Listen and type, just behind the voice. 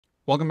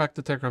Welcome back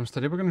to Crumbs.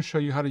 Today we're going to show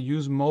you how to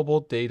use mobile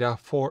data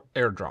for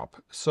Airdrop.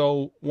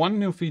 So one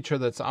new feature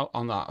that's out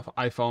on the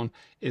iPhone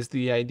is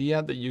the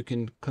idea that you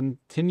can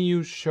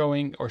continue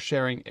showing or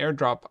sharing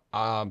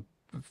Airdrop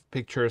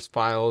pictures,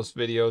 files,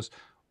 videos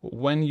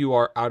when you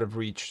are out of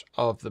reach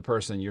of the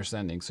person you're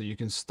sending. So you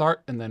can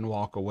start and then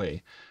walk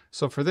away.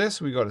 So for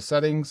this, we go to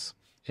Settings,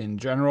 in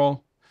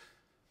General,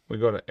 we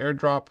go to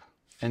Airdrop.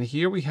 And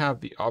here we have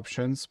the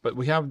options, but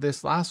we have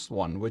this last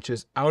one, which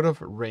is out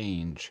of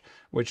range,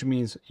 which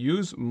means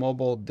use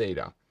mobile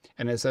data.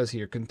 And it says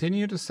here,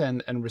 continue to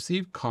send and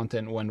receive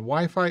content when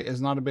Wi-Fi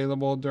is not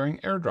available during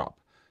Airdrop.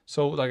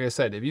 So like I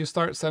said, if you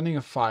start sending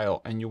a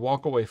file and you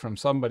walk away from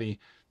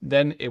somebody,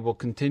 then it will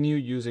continue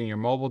using your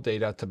mobile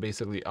data to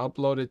basically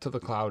upload it to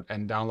the cloud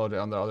and download it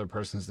on the other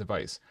person's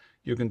device.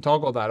 You can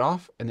toggle that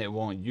off and it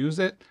won't use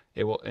it.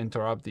 It will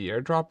interrupt the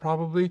Airdrop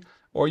probably,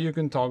 or you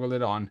can toggle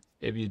it on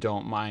if you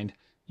don't mind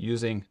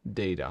using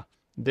data.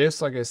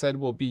 This, like I said,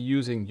 will be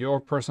using your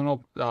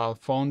personal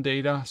phone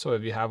data. So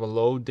if you have a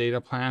low data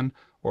plan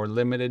or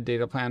limited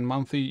data plan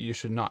monthly, you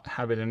should not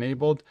have it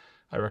enabled.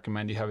 I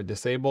recommend you have it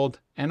disabled,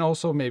 and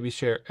also maybe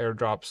share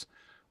airdrops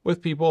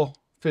with people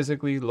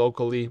physically,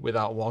 locally,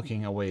 without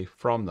walking away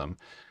from them.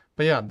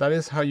 But yeah, that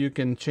is how you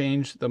can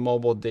change the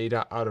mobile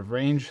data out of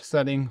range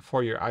setting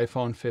for your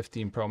iPhone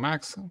 15 Pro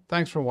Max.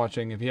 Thanks for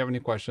watching. If you have any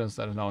questions,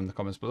 let us know in the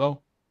comments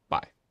below.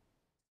 Bye.